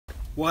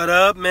What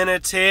up,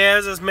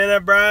 Minuteers? It's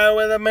Minute Brian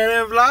with a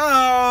Minute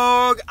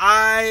Vlog.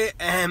 I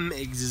am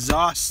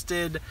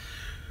exhausted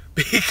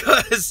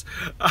because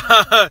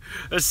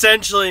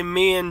essentially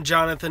me and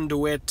Jonathan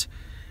DeWitt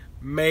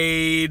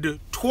made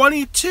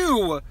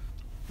 22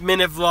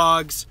 minute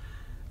vlogs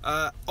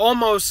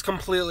almost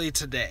completely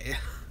today.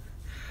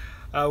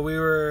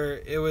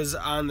 It was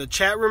on the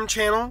chat room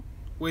channel,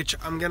 which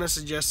I'm gonna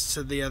suggest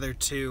to the other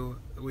two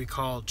we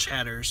call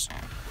chatters,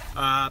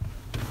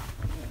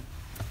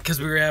 because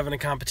we were having a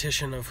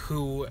competition of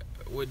who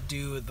would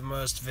do the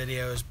most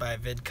videos by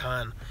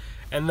VidCon.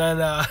 And then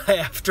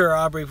after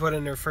Aubrey put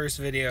in her first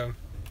video,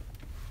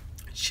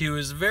 she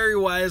was very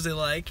wisely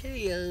like,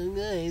 "Hey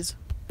guys,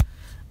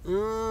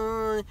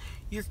 you're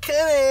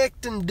kind of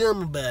acting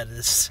dumb about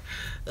this.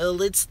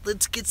 Let's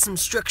get some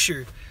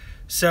structure."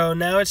 So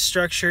now it's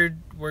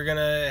structured. We're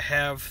gonna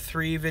have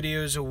 3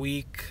 videos a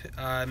week,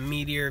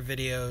 meteor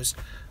videos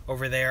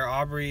over there.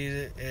 Aubrey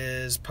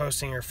is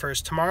posting her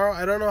first tomorrow.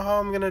 I don't know how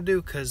I'm gonna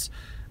do, because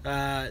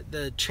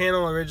the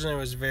channel originally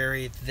was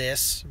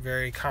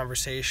very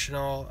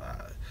conversational.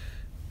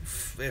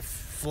 It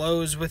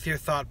flows with your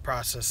thought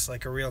process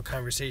like a real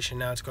conversation.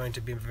 Now it's going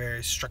to be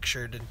very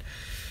structured and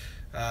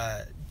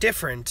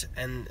different,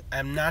 and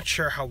I'm not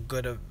sure how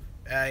good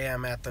I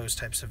am at those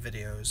types of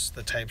videos,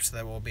 the types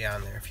that will be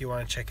on there. If you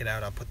want to check it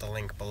out, I'll put the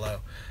link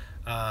below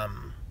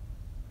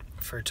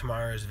for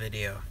tomorrow's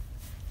video,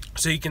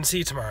 so you can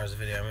see tomorrow's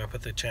video. I'm going to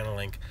put the channel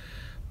link.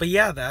 But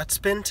yeah, that's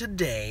been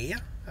today.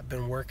 I've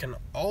been working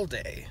all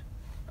day.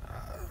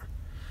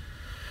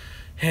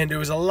 And it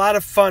was a lot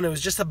of fun. It was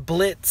just a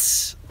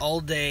blitz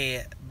all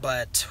day,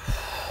 but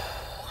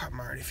I'm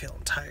already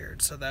feeling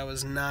tired, so that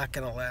was not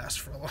going to last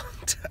for a long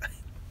time.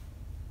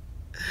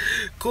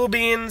 Cool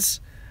beans.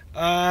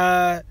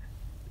 That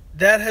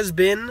has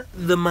been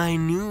the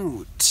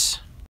minute.